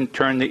they couldn't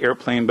turn the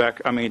airplane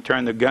back,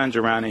 turn the guns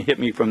around and hit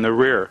me from the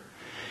rear.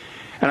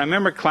 And I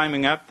remember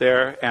climbing up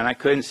there, and I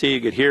couldn't see.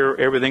 You could hear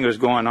everything that was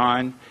going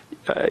on.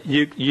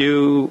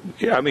 You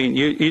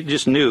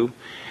just knew.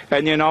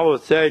 And then all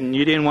of a sudden,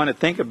 you didn't want to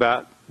think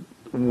about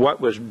what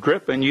was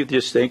dripping. You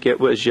just think it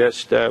was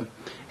just, hey,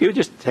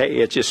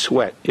 it's just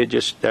sweat.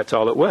 That's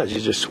all it was.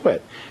 It's just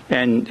sweat.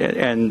 And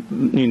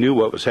you knew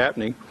what was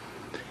happening.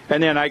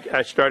 And then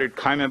I started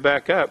climbing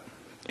back up,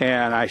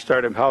 and I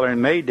started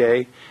hollering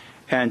Mayday.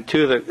 And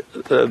two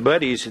of the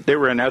buddies, they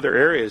were in other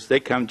areas. They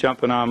come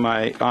jumping on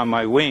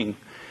my wing,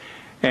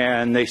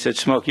 and they said,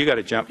 "Smoke, you got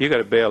to jump. You got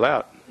to bail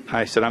out."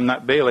 I said, "I'm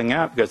not bailing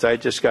out, because I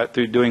just got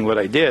through doing what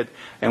I did,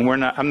 and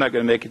I'm not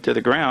going to make it to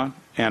the ground,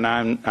 and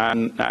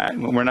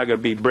we're not going to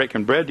be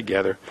breaking bread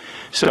together."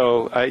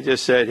 So I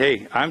just said,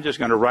 "Hey, I'm just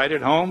going to ride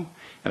it home,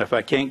 and if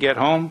I can't get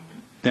home,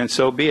 then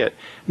so be it."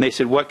 And they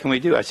said, "What can we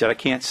do?" I said, "I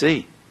can't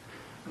see."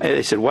 And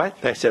they said, what?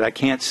 I said, I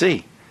can't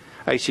see.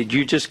 I said,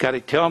 you just got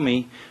to tell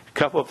me a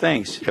couple of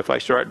things. If I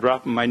start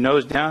dropping my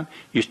nose down,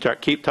 you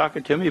keep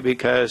talking to me,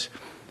 because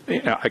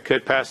I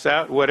could pass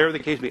out, whatever the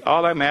case be.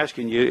 All I'm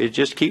asking you is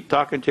just keep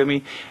talking to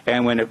me,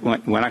 and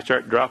when I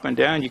start dropping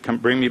down, you can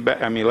bring me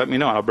back. I mean, let me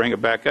know, and I'll bring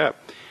it back up.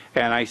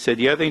 And I said,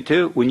 the other thing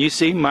too, when you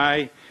see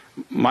my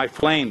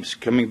flames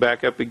coming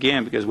back up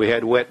again, because we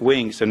had wet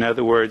wings. In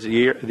other words,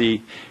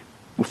 the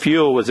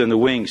fuel was in the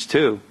wings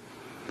too.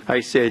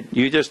 I said,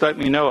 you just let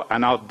me know,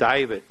 and I'll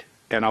dive it,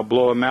 and I'll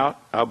blow them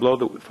out. I'll blow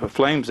the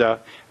flames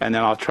out, and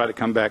then I'll try to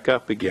come back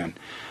up again.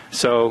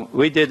 So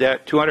we did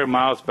that 200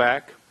 miles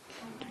back.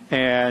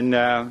 And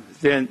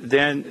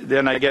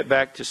then I get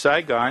back to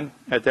Saigon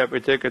at that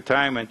particular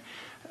time, and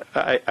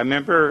I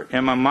remember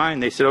in my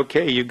mind they said,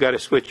 okay, you've got to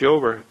switch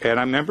over. And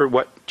I remember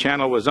what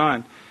channel was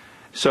on,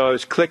 so I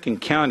was clicking,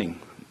 counting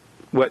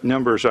what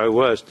numbers I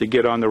was to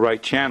get on the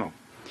right channel.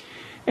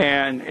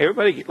 And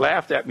everybody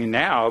laughed at me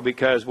now,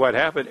 because what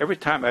happened, every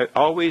time I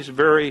always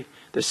vary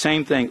the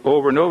same thing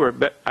over and over,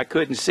 but I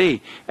couldn't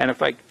see. And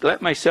if I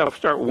let myself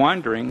start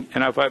wondering,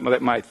 and if I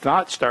let my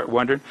thoughts start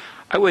wondering,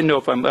 I wouldn't know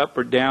if I'm up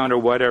or down or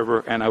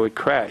whatever, and I would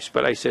crash.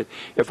 But I said,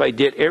 if I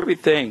did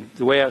everything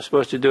the way I was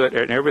supposed to do it,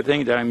 and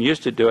everything that I'm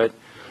used to do it,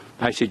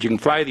 I said, you can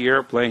fly the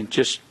airplane,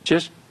 just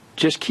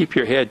keep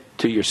your head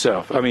to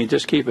yourself. I mean,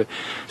 just keep it.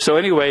 So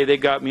anyway, they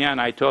got me on.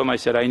 I told them, I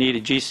said, I need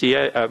a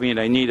GCA. I mean,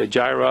 I need a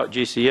gyro out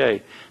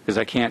GCA, because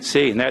I can't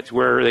see. And that's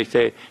where they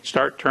say,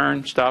 start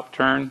turn, stop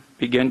turn,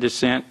 begin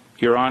descent.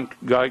 You're on.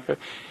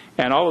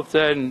 And all of a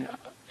sudden,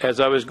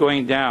 as I was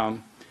going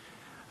down,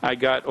 I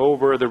got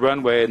over the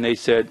runway, and they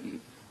said,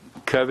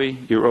 Covey,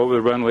 you're over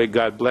the runway.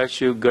 God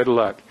bless you. Good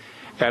luck.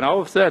 And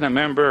all of a sudden, I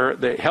remember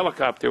the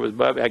helicopter was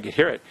above. I could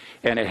hear it,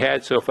 and it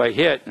had. So if I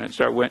hit and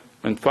it went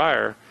on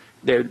fire,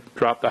 they would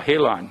drop the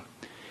halon.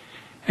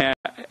 And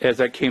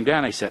as I came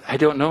down, I said, I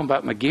don't know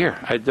about my gear.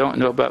 I don't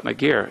know about my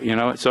gear. You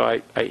know.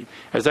 So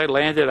as I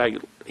landed, I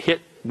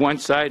hit one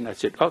side, and I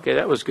said, okay,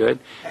 that was good.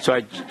 So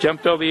I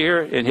jumped over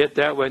here and hit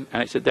that one,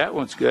 and I said, that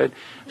one's good.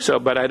 So,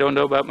 but I don't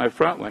know about my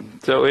front one.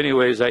 So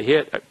anyways, I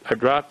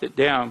dropped it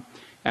down,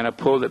 and I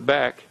pulled it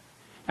back.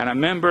 And I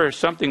remember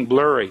something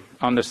blurry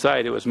on the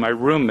side. It was my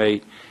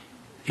roommate.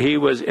 He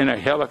was in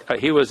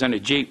a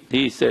Jeep.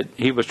 He said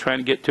he was trying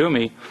to get to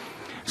me.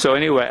 So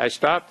anyway, I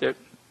stopped it,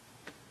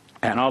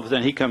 and all of a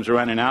sudden he comes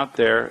running out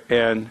there,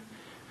 and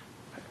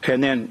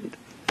then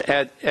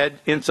add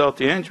insult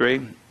to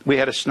injury, we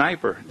had a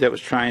sniper that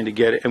was trying to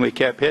get it, and we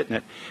kept hitting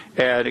it,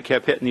 and it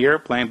kept hitting the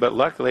airplane. But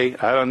luckily,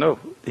 I don't know,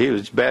 he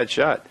was a bad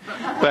shot,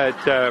 but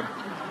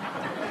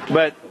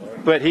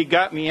he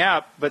got me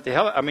out. But the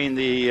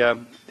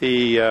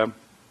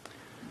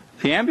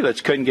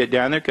ambulance couldn't get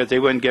down there, because they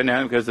wouldn't get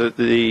down because of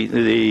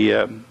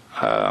the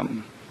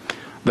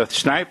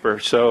sniper.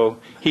 So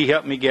he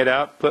helped me get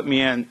out, put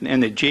me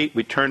in the Jeep.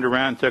 We turned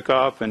around, took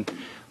off, and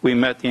we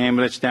met the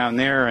ambulance down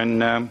there,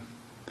 and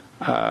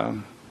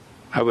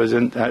I was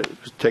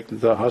taken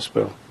to the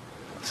hospital.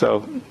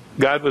 So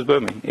God was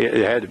with me. It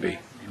had to be.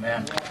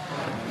 Amen.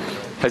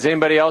 Has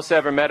anybody else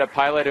ever met a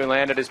pilot who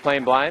landed his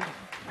plane blind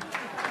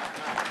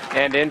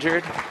and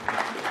injured?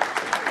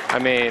 I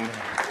mean,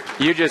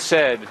 you just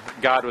said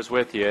God was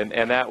with you,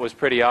 and that was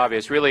pretty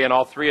obvious, really, in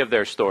all three of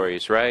their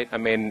stories, right? I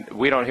mean,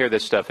 we don't hear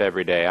this stuff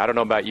every day. I don't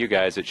know about you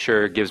guys. It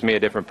sure gives me a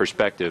different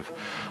perspective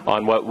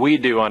on what we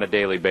do on a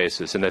daily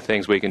basis and the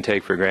things we can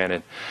take for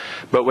granted.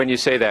 But when you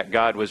say that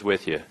God was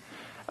with you,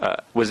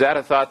 was that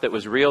a thought that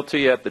was real to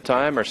you at the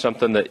time, or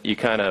something that you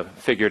kind of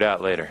figured out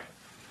later?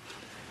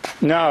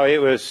 No, it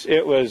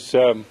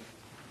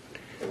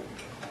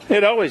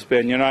always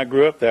been. You know, I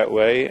grew up that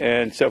way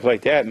and stuff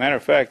like that. Matter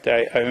of fact,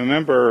 I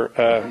remember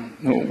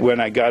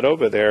when I got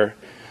over there,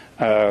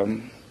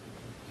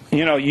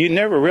 you know, you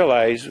never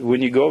realize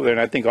when you go over there,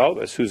 and I think all of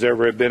us who's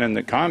ever been in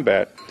the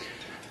combat,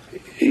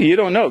 you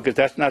don't know, because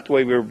that's not the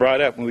way we were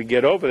brought up. When we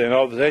get over there, and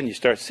all of a sudden you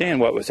start seeing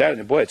what was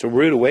happening. Boy, it's a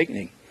rude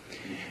awakening.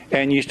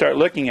 And you start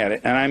looking at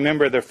it. And I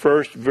remember the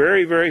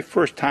very, very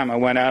first time I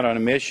went out on a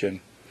mission,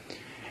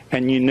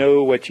 and you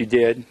knew what you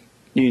did.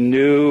 You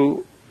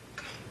knew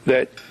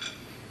that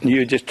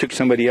you just took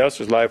somebody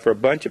else's life or a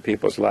bunch of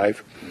people's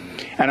life.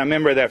 And I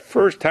remember that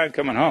first time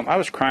coming home, I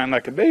was crying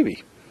like a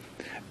baby,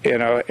 you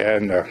know,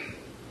 and I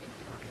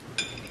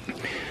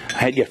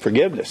had to get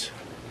forgiveness.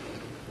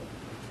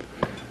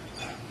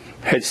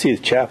 I had to see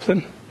the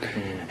chaplain.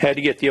 Had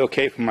to get the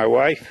okay from my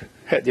wife.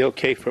 Had the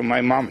okay from my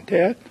mom and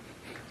dad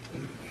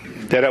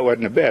that I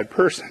wasn't a bad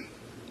person.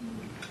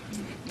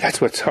 That's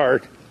what's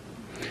hard.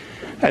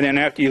 And then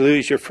after you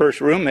lose your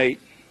first roommate,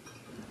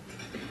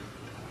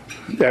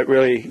 that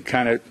really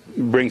kind of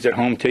brings it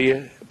home to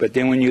you. But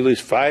then when you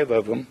lose 5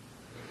 of them,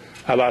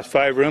 I lost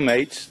 5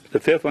 roommates. The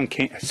 6th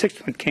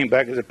one came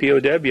back as a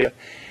POW,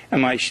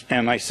 and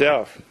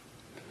myself.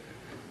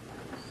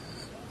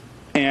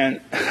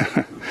 And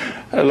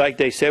like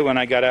they said when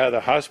I got out of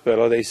the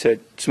hospital, they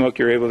said,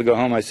 "Smokey, you're able to go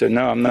home." I said,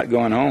 "No, I'm not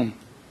going home."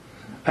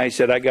 I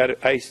said, I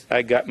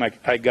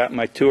got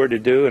my tour to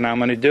do, and I'm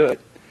going to do it.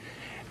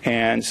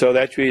 And so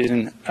that's the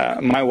reason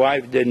my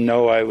wife didn't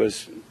know I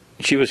was,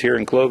 she was here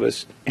in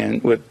Clovis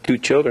and with 2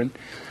 children.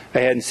 I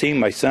hadn't seen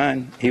my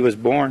son. He was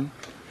born.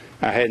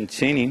 I hadn't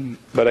seen him,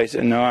 but I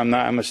said, no, I'm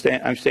not.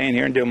 I'm staying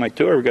here and doing my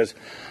tour because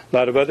a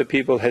lot of other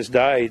people has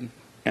died,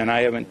 and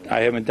I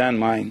haven't done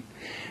mine.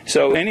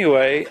 So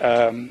anyway,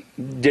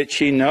 did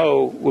she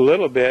know a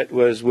little bit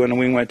was when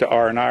we went to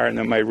R&R, and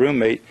then my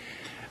roommate,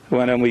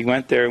 when we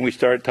went there and we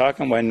started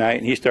talking one night,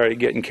 and he started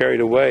getting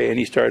carried away, and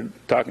he started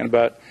talking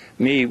about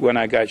me when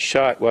I got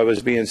shot, what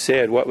was being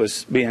said, what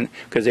was being,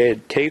 because they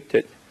had taped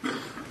it.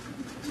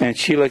 And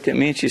she looked at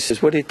me and she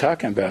says, what are you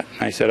talking about?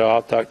 And I said, oh,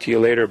 I'll talk to you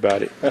later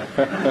about it.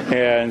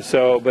 And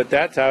so, but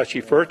that's how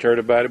she first heard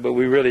about it, but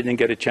we really didn't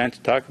get a chance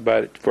to talk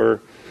about it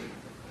for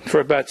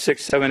about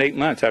 6, 7, 8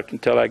 months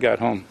until I got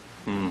home.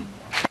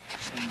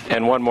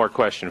 And one more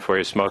question for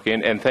you, Smokey,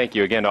 and thank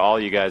you again to all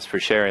you guys for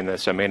sharing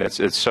this. I mean,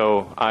 it's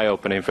so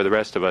eye-opening for the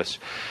rest of us.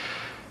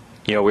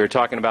 You know, we were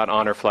talking about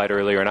honor flight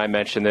earlier, and I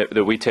mentioned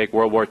that we take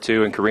World War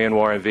II and Korean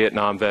War and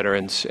Vietnam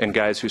veterans and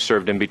guys who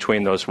served in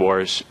between those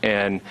wars.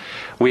 And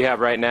we have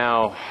right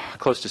now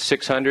close to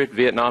 600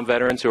 Vietnam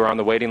veterans who are on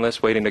the waiting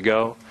list waiting to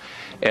go.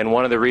 And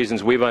one of the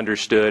reasons we've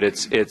understood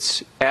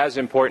it's as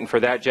important for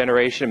that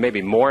generation,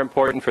 maybe more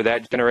important for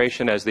that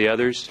generation as the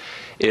others,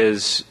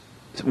 is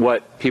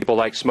what people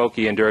like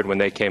Smokey endured when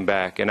they came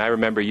back. And I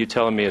remember you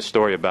telling me a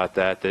story about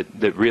that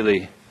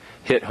really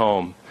hit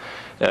home.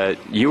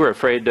 You were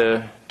afraid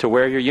to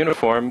wear your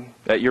uniform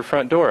at your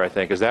front door, I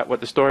think. Is that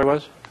what the story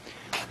was?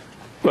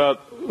 Well,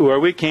 where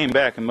we came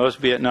back, and most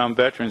Vietnam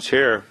veterans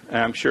here, and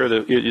I'm sure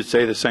that you'd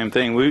say the same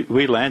thing,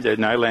 we landed,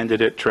 and I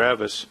landed at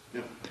Travis.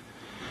 Yeah.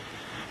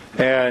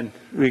 And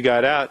we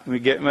got out, and we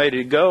get ready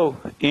to go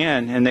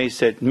in, and they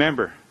said,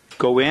 remember,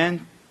 go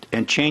in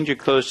and change your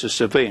clothes to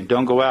civilian.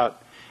 Don't go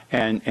out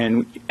and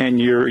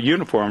your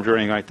uniforms or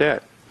anything like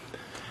that.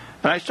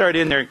 And I started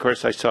in there, of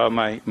course, I saw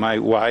my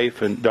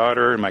wife and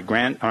daughter and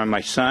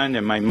my son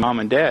and my mom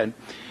and dad.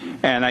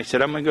 And I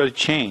said, I'm going to go to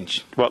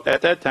change. Well,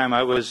 at that time,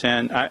 I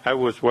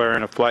was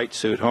wearing a flight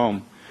suit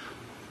home.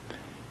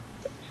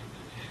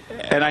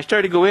 And I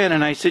started to go in,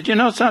 and I said, you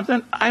know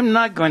something? I'm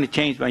not going to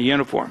change my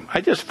uniform.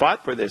 I just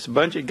fought for this. A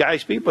bunch of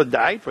guys, people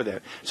died for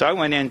that. So I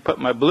went in and put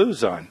my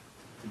blues on.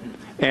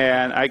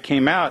 And I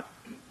came out,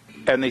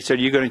 and they said,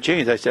 are you going to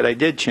change? I said, I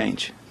did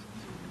change.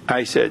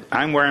 I said,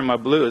 I'm wearing my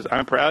blues.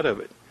 I'm proud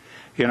of it.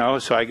 You know,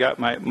 so I got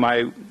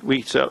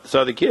we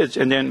saw the kids,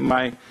 and then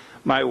my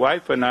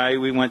wife and I,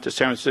 we went to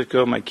San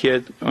Francisco, my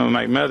kid,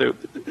 my mother,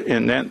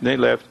 and then they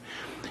left,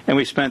 and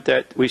we spent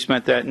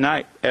that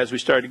night. As we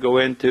started to go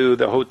into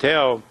the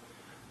hotel,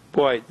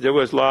 boy, there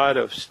was a lot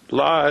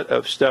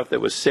of stuff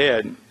that was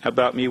said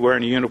about me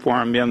wearing a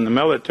uniform in the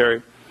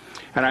military,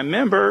 and I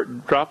remember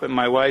dropping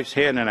my wife's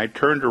hand, and I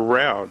turned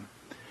around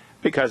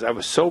because I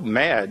was so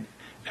mad,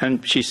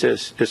 and she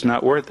says, it's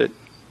not worth it,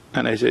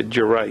 and I said,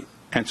 you're right.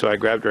 And so I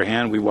grabbed her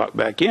hand, we walked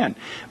back in.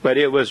 But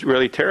it was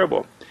really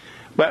terrible.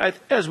 But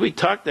as we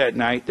talked that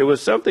night, there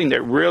was something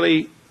that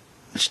really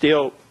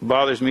still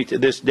bothers me to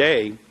this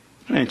day,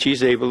 and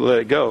she's able to let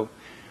it go.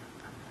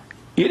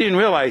 You didn't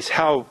realize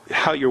how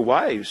your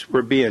wives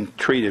were being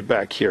treated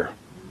back here.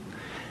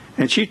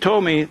 And she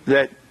told me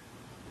that,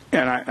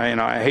 and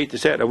I hate to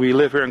say it, we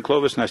live here in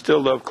Clovis, and I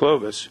still love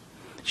Clovis.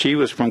 She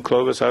was from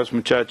Clovis, I was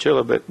from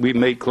Chowchilla, but we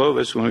made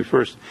Clovis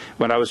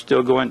when I was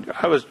still going,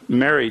 I was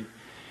married,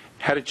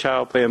 had a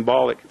child playing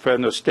ball at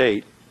Fresno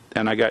State,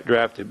 and I got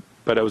drafted,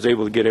 but I was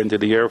able to get into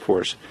the Air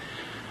Force.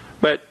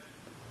 But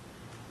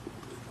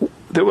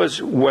there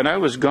was, when I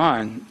was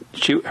gone,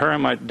 her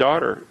and my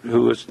daughter,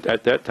 who was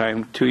at that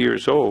time 2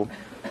 years old,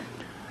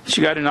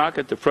 she got a knock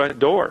at the front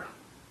door.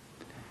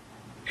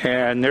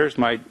 And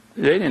they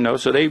didn't know,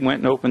 so they went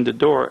and opened the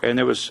door, and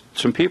there was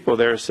some people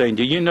there saying,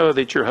 do you know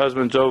that your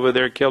husband's over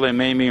there killing,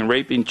 maiming, and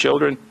raping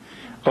children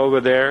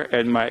over there?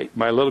 And my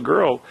little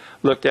girl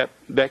looked at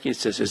Becky and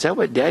says, is that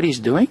what Daddy's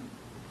doing?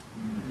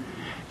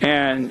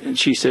 And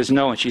she says,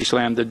 no, and she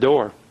slammed the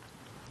door.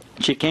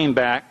 She came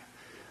back,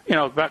 you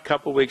know, about a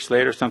couple of weeks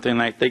later, something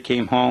like, they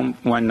came home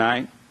one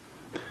night,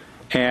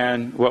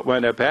 and what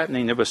wound up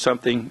happening, there was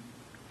something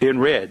in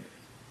red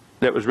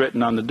that was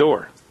written on the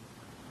door.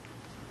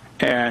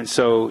 And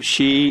so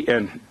she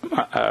and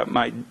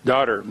my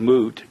daughter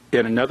moved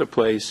in another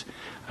place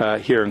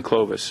here in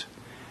Clovis.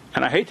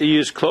 And I hate to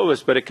use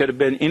Clovis, but it could have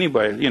been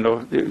anybody, you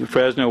know,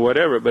 Fresno,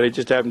 whatever, but it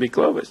just happened to be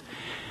Clovis.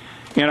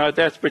 You know, at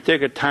that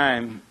particular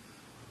time,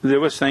 there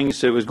was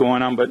things that was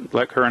going on, but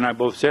like her and I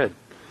both said,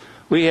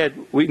 we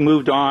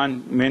moved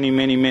on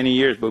many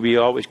years, but we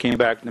always came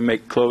back to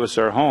make Clovis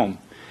our home.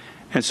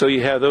 And so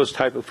you have those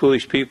type of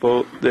foolish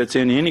people that's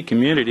in any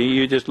community,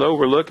 you just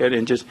overlook it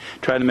and just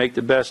try to make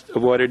the best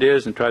of what it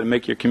is and try to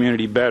make your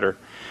community better.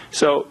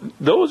 So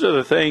those are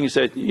the things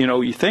that, you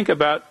know, you think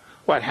about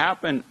what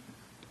happened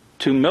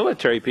to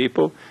military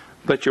people,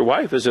 but your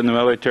wife is in the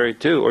military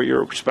too, or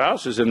your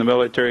spouse is in the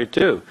military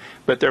too,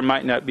 but they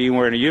might not be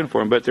wearing a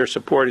uniform, but they're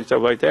supporting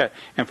stuff like that.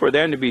 And for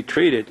them to be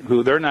treated,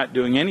 who they're not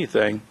doing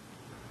anything,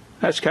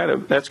 that's kind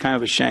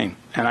of a shame.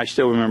 And I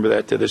still remember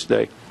that to this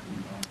day.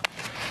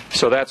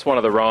 So that's one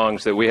of the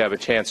wrongs that we have a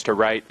chance to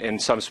right in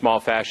some small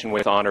fashion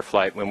with Honor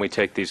Flight when we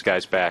take these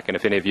guys back. And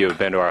if any of you have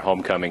been to our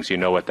homecomings, you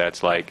know what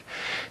that's like.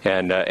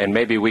 And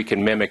maybe we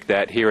can mimic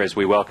that here as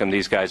we welcome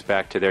these guys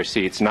back to their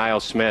seats. Nyle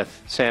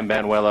Smith, Sam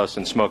Banuelos,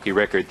 and Smokey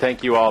Rickerd,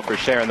 thank you all for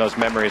sharing those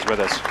memories with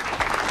us.